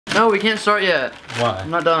No, we can't start yet. Why? I'm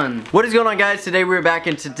not done. What is going on, guys? Today we're back,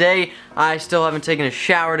 and today I still haven't taken a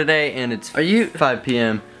shower today, and it's 5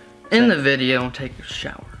 p.m. In the video, take a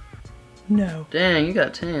shower. No. Dang, you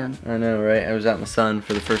got tan. I know, right? I was out in the sun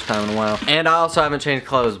for the first time in a while. And I also haven't changed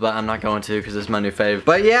clothes, but I'm not going to because it's my new fave.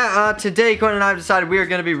 But yeah, today Quentin and I have decided we are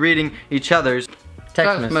going to be reading each other's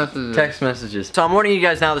text messages. So I'm warning you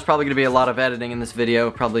guys now, there's probably going to be a lot of editing in this video.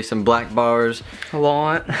 Probably some black bars. A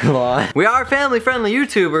lot. A lot. We are family-friendly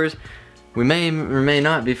YouTubers. We may or may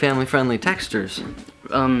not be family-friendly texters.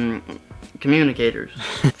 Communicators.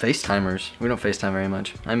 FaceTimers. We don't FaceTime very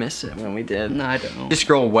much. I miss it when we did. No, I don't. Just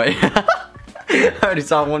scroll away. I already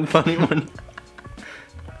saw one funny one.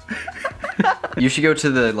 You should go to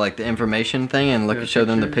the information thing and show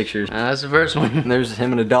them the pictures. That's the first one. There's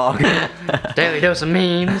him and a dog. Daily dose of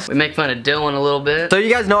memes. We make fun of Dylan a little bit. So you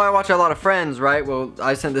guys know I watch a lot of Friends, right? Well,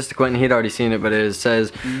 I sent this to Quentin. He'd already seen it, but it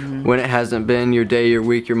says, when it hasn't been your day, your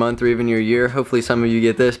week, your month, or even your year. Hopefully some of you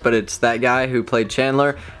get this, but it's that guy who played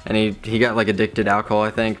Chandler, and he got like addicted to alcohol,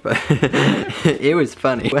 I think, but it was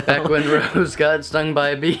funny. Back when Rose got stung by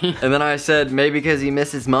a bee. And then I said, maybe because he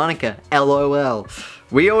misses Monica. LOL.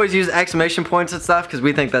 We always use exclamation points and stuff because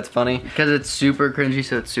we think that's funny. Because it's super cringy,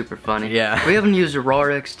 so it's super funny. Yeah. We haven't used a RAR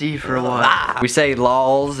XD for a while. We say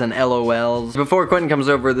lols and LOLs. Before Quentin comes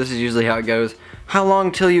over, this is usually how it goes. How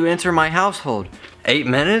long till you enter my household? 8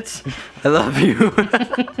 minutes? I love you.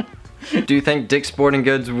 Do you think Dick's Sporting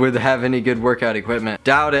Goods would have any good workout equipment?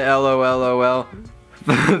 Doubt it, LOL.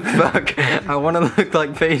 Fuck, I want to look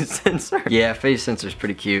like Phase Sensor. Yeah, Phase Sensor's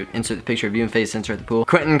pretty cute. Insert the picture of you and Phase Sensor at the pool.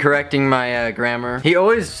 Quentin correcting my grammar. He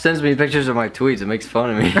always sends me pictures of my tweets. It makes fun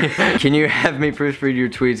of me. Can you have me proofread your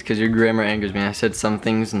tweets because your grammar angers me? I said some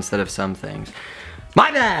things instead of some things. My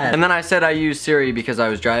bad! And then I said I used Siri because I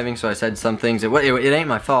was driving, so I said some things. It ain't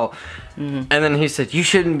my fault. And then he said, you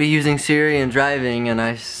shouldn't be using Siri and driving, and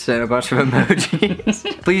I said a bunch of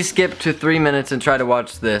emojis. Please skip to 3 minutes and try to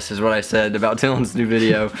watch this, is what I said about Dylan's new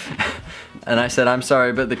video. And I said, I'm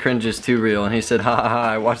sorry, but the cringe is too real. And he said, ha ha ha,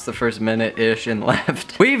 I watched the first minute-ish and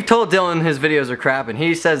left. We've told Dylan his videos are crap, and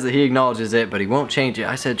he says that he acknowledges it, but he won't change it.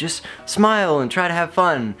 I said, just smile and try to have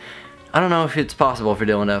fun. I don't know if it's possible for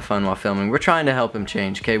Dylan to have fun while filming. We're trying to help him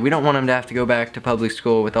change, okay? We don't want him to have to go back to public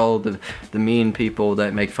school with all the mean people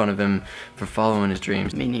that make fun of him for following his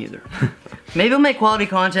dreams. Me neither. Maybe he'll make quality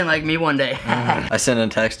content like me one day. I sent a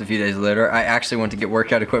text a few days later. I actually went to get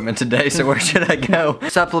workout equipment today, so where should I go?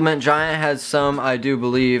 Supplement Giant has some, I do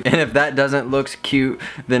believe. And if that doesn't look cute,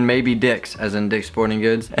 then maybe Dick's, as in Dick's Sporting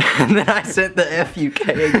Goods. And then I sent the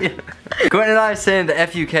FUK again. Quentin and I send the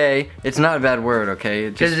FUK. It's not a bad word, okay?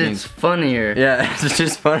 It just means funnier. Yeah, it's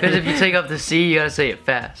just funny. Because if you take off the C, you gotta say it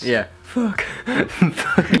fast. Yeah. Fuck.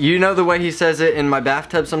 Fuck. You know the way he says it in my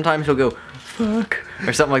bathtub sometimes? He'll go, fuck.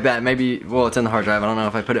 Or something like that. Maybe, well, it's in the hard drive. I don't know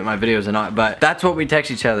if I put it in my videos or not, but that's what we text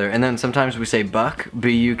each other. And then sometimes we say buck,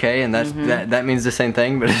 B-U-K, and that's that means the same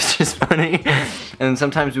thing, but it's just funny. And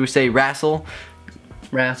sometimes we say wrestle.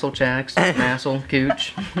 Wrestle, chacks, wrestle,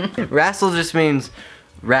 cooch. Wrestle just means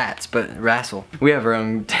rats, but wrestle. We have our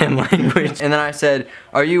own damn language. And then I said,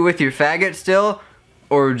 are you with your faggot still?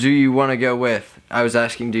 Or do you want to go with? I was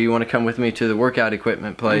asking, do you want to come with me to the workout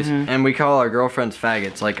equipment place? And we call our girlfriends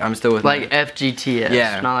faggots. Like, I'm still with like FGTS.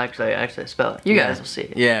 Yeah. Not actually spell it. You guys will see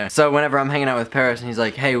it. Yeah. So whenever I'm hanging out with Paris and he's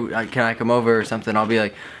like, hey, can I come over or something? I'll be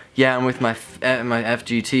like, yeah, I'm with my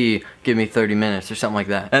FGT, give me 30 minutes or something like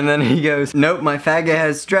that. And then he goes, nope, my faggot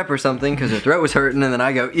has strep or something because her throat was hurting. And then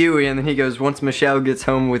I go, ewy. And then he goes, once Michelle gets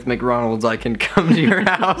home with McDonald's, I can come to your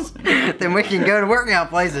house. Then we can go to workout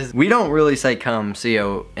places. We don't really say come,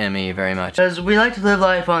 C-O-M-E, very much. Because we like to live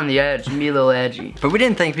life on the edge and be a little edgy. But we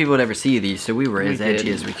didn't think people would ever see these, so we were as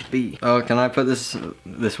edgy as we could be. Oh, can I put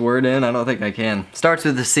this word in? I don't think I can. Starts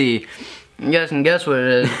with a C. You guys can guess what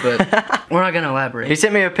it is, but we're not gonna elaborate. He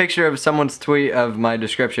sent me a picture of someone's tweet of my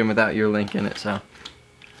description without your link in it, so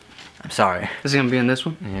I'm sorry. Is it gonna be in this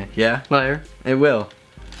one? Yeah. Liar. It will.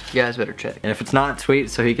 You guys better check. And if it's not, tweet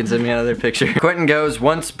so he can send me another picture. Quentin goes,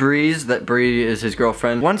 once Bree's, that Bree is his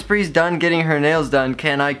girlfriend, once Bree's done getting her nails done,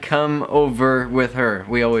 can I come over with her?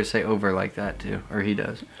 We always say over like that too, or he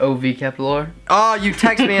does. O-V capital R? Oh, you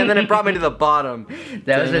text me and then it brought me to the bottom.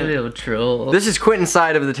 That was a little troll. This is Quentin's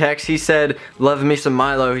side of the text. He said, love me some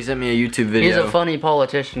Milo. He sent me a YouTube video. He's a funny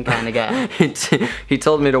politician kind of guy. He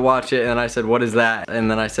told me to watch it and I said, what is that?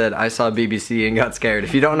 And then I said, I saw BBC and got scared.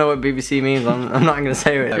 If you don't know what BBC means, I'm not gonna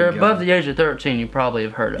say it. You're above the age of 13, you probably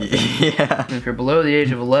have heard of it. Yeah. And if you're below the age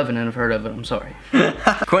of 11 and have heard of it, I'm sorry.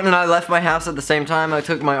 Quentin and I left my house at the same time. I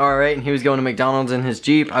took my R8 and he was going to McDonald's in his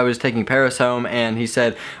Jeep. I was taking Paris home and he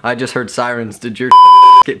said, I just heard sirens. Did your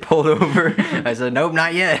get pulled over. I said, nope,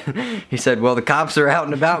 not yet. He said, well, the cops are out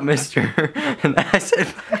and about, mister. And I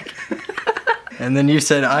said, and then you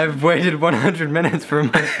said, I've waited 100 minutes for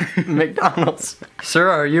my McDonald's. Sir,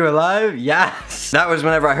 are you alive? Yes. That was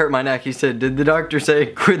whenever I hurt my neck. He said, did the doctor say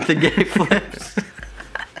quit the gay flips?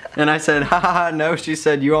 And I said, haha, no. She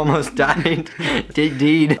said, you almost died.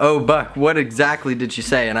 Indeed. Oh, Buck, what exactly did she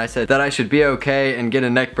say? And I said that I should be okay and get a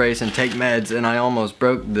neck brace and take meds, and I almost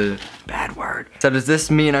broke the bad word. So does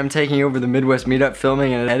this mean I'm taking over the Midwest meetup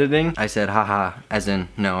filming and editing? I said, haha, as in,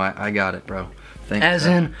 no, I got it, bro. Thanks, as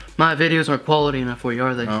bro. in, my videos aren't quality enough for you,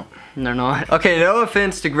 are they? Oh. They're not. Okay, no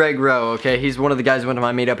offense to Greg Rowe, okay? He's one of the guys who went to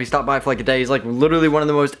my meetup. He stopped by for like a day. He's like literally one of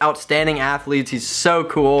the most outstanding athletes. He's so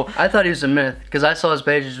cool. I thought he was a myth, because I saw his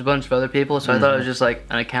page with a bunch of other people, so I thought it was just like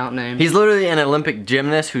an account name. He's literally an Olympic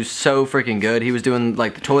gymnast who's so freaking good. He was doing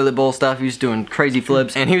like the toilet bowl stuff. He was doing crazy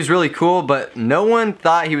flips, and he was really cool, but no one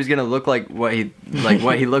thought he was gonna look like what he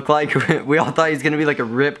looked like. We all thought he was gonna be like a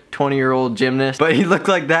ripped 20-year-old gymnast, but he looked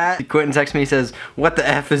like that. Quentin texted me, he says, what the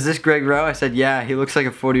F, is this Greg Rowe? I said, yeah, he looks like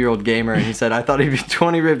a 40-year-old gamer. And he said, I thought he'd be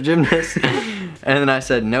 20 ripped gymnast. And then I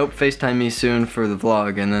said, nope, FaceTime me soon for the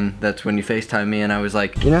vlog. And then that's when you FaceTime me, and I was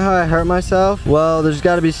like, you know how I hurt myself? Well, there's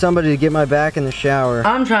gotta be somebody to get my back in the shower.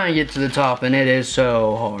 I'm trying to get to the top, and it is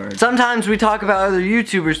so hard. Sometimes we talk about other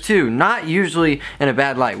YouTubers too, not usually in a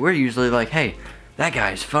bad light. We're usually like, hey, that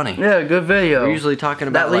guy's funny. Yeah, good video. We're usually talking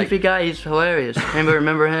about that Leafy guy, he's hilarious. Anybody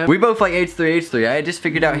remember him? We both like H3H3. I just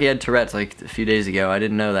figured out he had Tourette's like a few days ago. I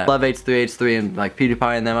didn't know that. Love H3H3 and like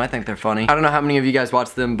PewDiePie and them. I think they're funny. I don't know how many of you guys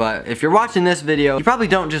watch them, but if you're watching this video, you probably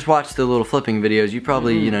don't just watch the little flipping videos. You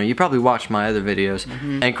probably, you know, you probably watch my other videos.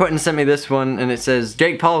 And Quentin sent me this one, and it says,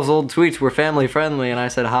 Jake Paul's old tweets were family friendly, and I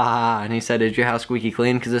said, ha ha ha. And he said, is your house squeaky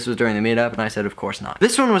clean? Because this was during the meetup, and I said, of course not.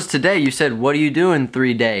 This one was today. You said, what are you doing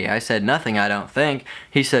 3-day? I said, nothing, I don't think.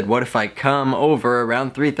 He said, what if I come over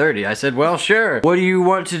around 3:30? I said, well, sure. What do you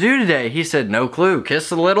want to do today? He said, no clue.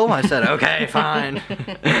 Kiss a little? I said, okay, fine.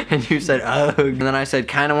 And you said, ugh. And then I said,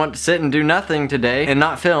 kind of want to sit and do nothing today and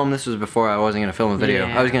not film. This was before I wasn't going to film a video.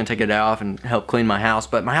 Yeah. I was going to take a day off and help clean my house,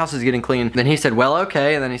 but my house is getting clean. Then he said, well,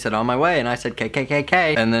 okay. And then he said, on my way. And I said,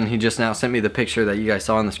 KKKK. And then he just now sent me the picture that you guys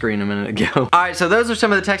saw on the screen a minute ago. All right, so those are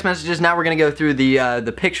some of the text messages. Now we're going to go through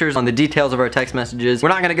the pictures on the details of our text messages. We're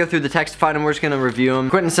not going to go through the text to find them. We're just going to review them.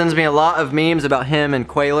 Quentin sends me a lot of memes about him and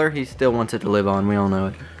Quailer. He still wants it to live on. We all know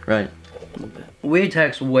it. Right. We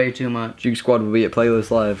text way too much. Juke Squad will be at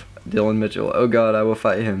Playlist Live. Dylan Mitchell. Oh God, I will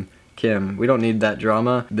fight him. Kim, we don't need that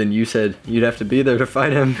drama. Then you said you'd have to be there to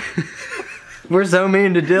fight him. We're so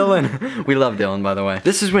mean to Dylan. We love Dylan, by the way.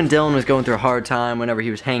 This is when Dylan was going through a hard time whenever he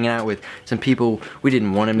was hanging out with some people we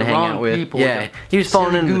didn't want him to hang out with. People, yeah, he was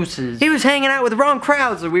falling in. Gooses. He was hanging out with the wrong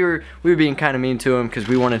crowds, so we were being kind of mean to him because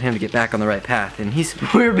we wanted him to get back on the right path, and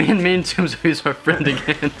we were being mean to him, so he's our friend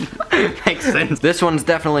again. Makes sense. This one's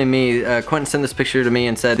definitely me. Quentin sent this picture to me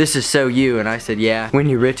and said, this is so you, and I said, yeah. When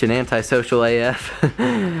you're rich and antisocial AF.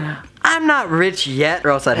 I'm not rich yet, or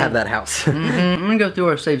else I'd have that house. I'm gonna go through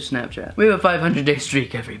our saved Snapchat. We have a 500-day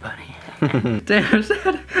streak, everybody. Tanner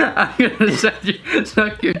said, I'm gonna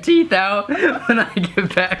suck your teeth out when I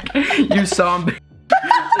get back. You zombie.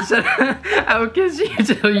 I said, I'll kiss you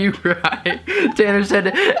till you cry. Tanner said,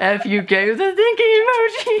 F-U-K with a thinking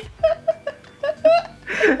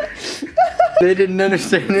emoji. They didn't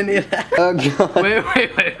understand any of that. Oh God. Wait.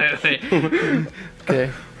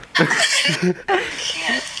 Okay.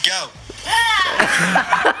 Go.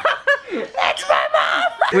 That's my mom!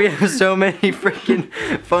 We have so many freaking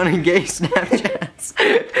funny gay Snapchats.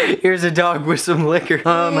 Here's a dog with some liquor.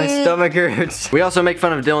 Oh, my stomach hurts. We also make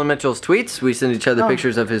fun of Dylan Mitchell's tweets. We send each other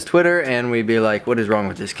pictures of his Twitter, and we be like, what is wrong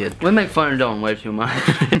with this kid? We make fun of Dylan way too much.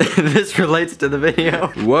 This relates to the video.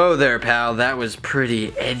 Whoa there, pal. That was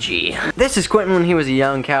pretty edgy. This is Quentin when he was a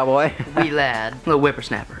young cowboy. Wee lad. Little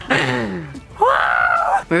whippersnapper.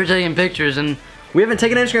 We were taking pictures and we haven't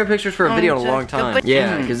taken Instagram pictures for a video in a long time.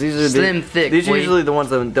 Yeah, because these are slim, thick. These are usually the ones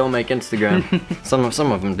that don't make Instagram.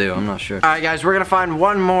 some of them do. I'm not sure. All right, guys, we're gonna find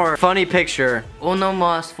one more funny picture. Uno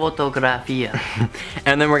más fotografía.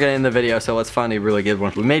 And then we're gonna end the video. So let's find a really good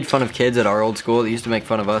one. We made fun of kids at our old school that used to make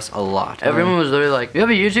fun of us a lot. Everyone was literally like, "You have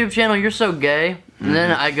a YouTube channel? You're so gay." And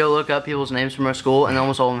then I go look up people's names from our school, and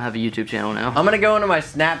almost all of them have a YouTube channel now. I'm gonna go into my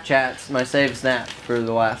Snapchats, my saved snap for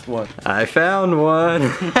the last one. I found one.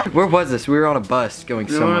 Where was this? We were on a bus going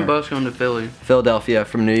somewhere. We were on a bus going to Philly. Philadelphia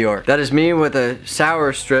from New York. That is me with a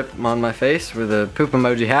sour strip on my face with a poop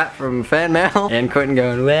emoji hat from fan mail. And Quentin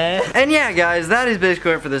going, wah. And yeah, guys, that is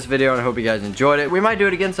basically it for this video, and I hope you guys enjoyed it. We might do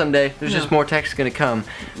it again someday. There's just more text gonna come.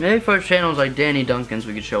 Maybe for channels like Danny Duncan's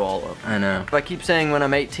we could show all of. I know. If I keep saying when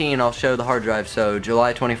I'm 18, I'll show the hard drive, so upload,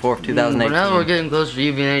 July 24th, 2018. Now we're getting closer to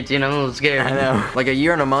you being 18, I'm a little scared. I know. Like a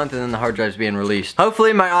year and a month and then the hard drive's being released.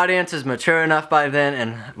 Hopefully my audience is mature enough by then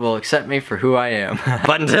and will accept me for who I am.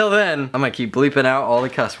 But until then, I'm gonna keep bleeping out all the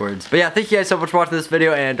cuss words. But yeah, thank you guys so much for watching this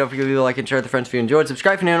video, and don't forget to leave a like and share with your friends if you enjoyed.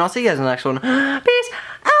 Subscribe if you're new, and I'll see you guys in the next one. Peace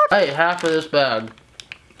out! Hey, half of this bag.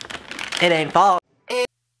 It ain't fault.